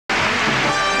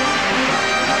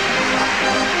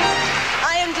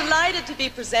delighted to be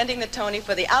presenting the Tony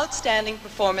for the outstanding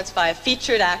performance by a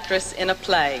featured actress in a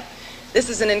play. This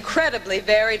is an incredibly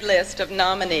varied list of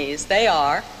nominees. They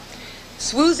are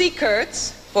Swoosie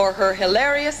Kurtz for her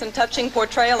hilarious and touching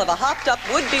portrayal of a hopped-up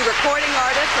would-be recording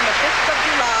artist in The 5th of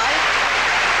July.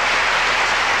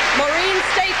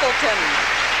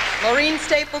 Maureen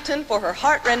Stapleton for her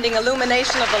heart-rending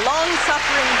illumination of the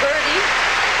long-suffering Birdie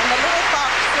and the Little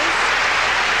Foxes.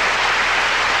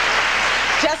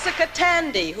 Jessica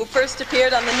Tandy, who first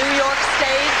appeared on the New York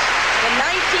stage in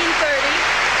 1930,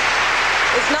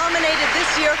 is nominated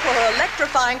this year for her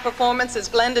electrifying performance as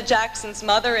Glenda Jackson's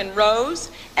mother in Rose,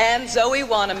 and Zoe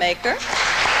Wanamaker, who,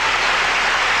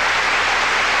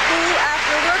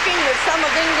 after working with some of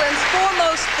England's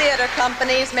foremost theater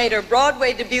companies, made her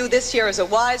Broadway debut this year as a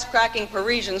wisecracking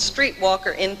Parisian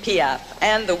streetwalker in Piaf.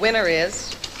 And the winner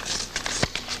is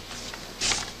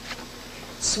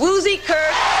Swoosie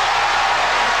Kurtz,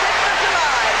 5th of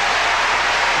July.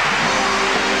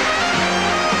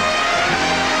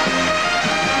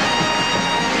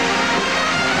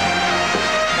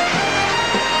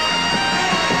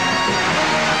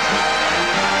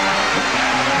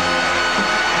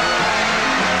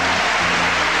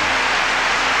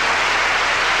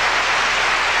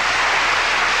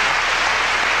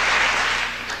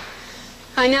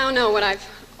 I now know what I've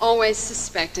always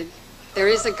suspected. There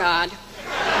is a God.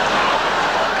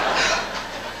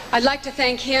 I'd like to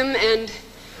thank him and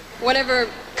whatever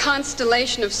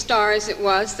constellation of stars it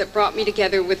was that brought me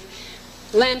together with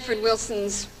Lanford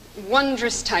Wilson's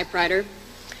wondrous typewriter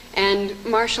and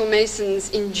Marshall Mason's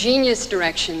ingenious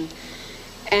direction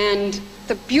and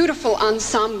the beautiful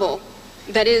ensemble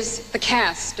that is the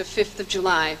cast of 5th of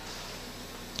July.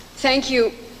 Thank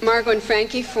you, Margot and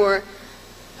Frankie, for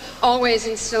always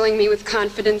instilling me with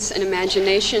confidence and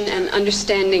imagination and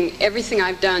understanding everything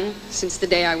I've done since the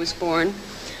day I was born.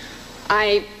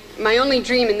 My only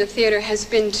dream in the theater has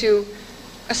been to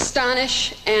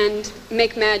astonish and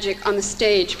make magic on the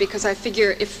stage, because I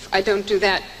figure if I don't do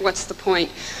that, what's the point?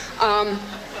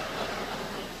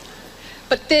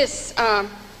 But this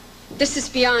is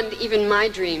beyond even my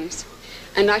dreams,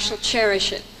 and I shall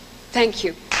cherish it. Thank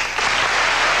you.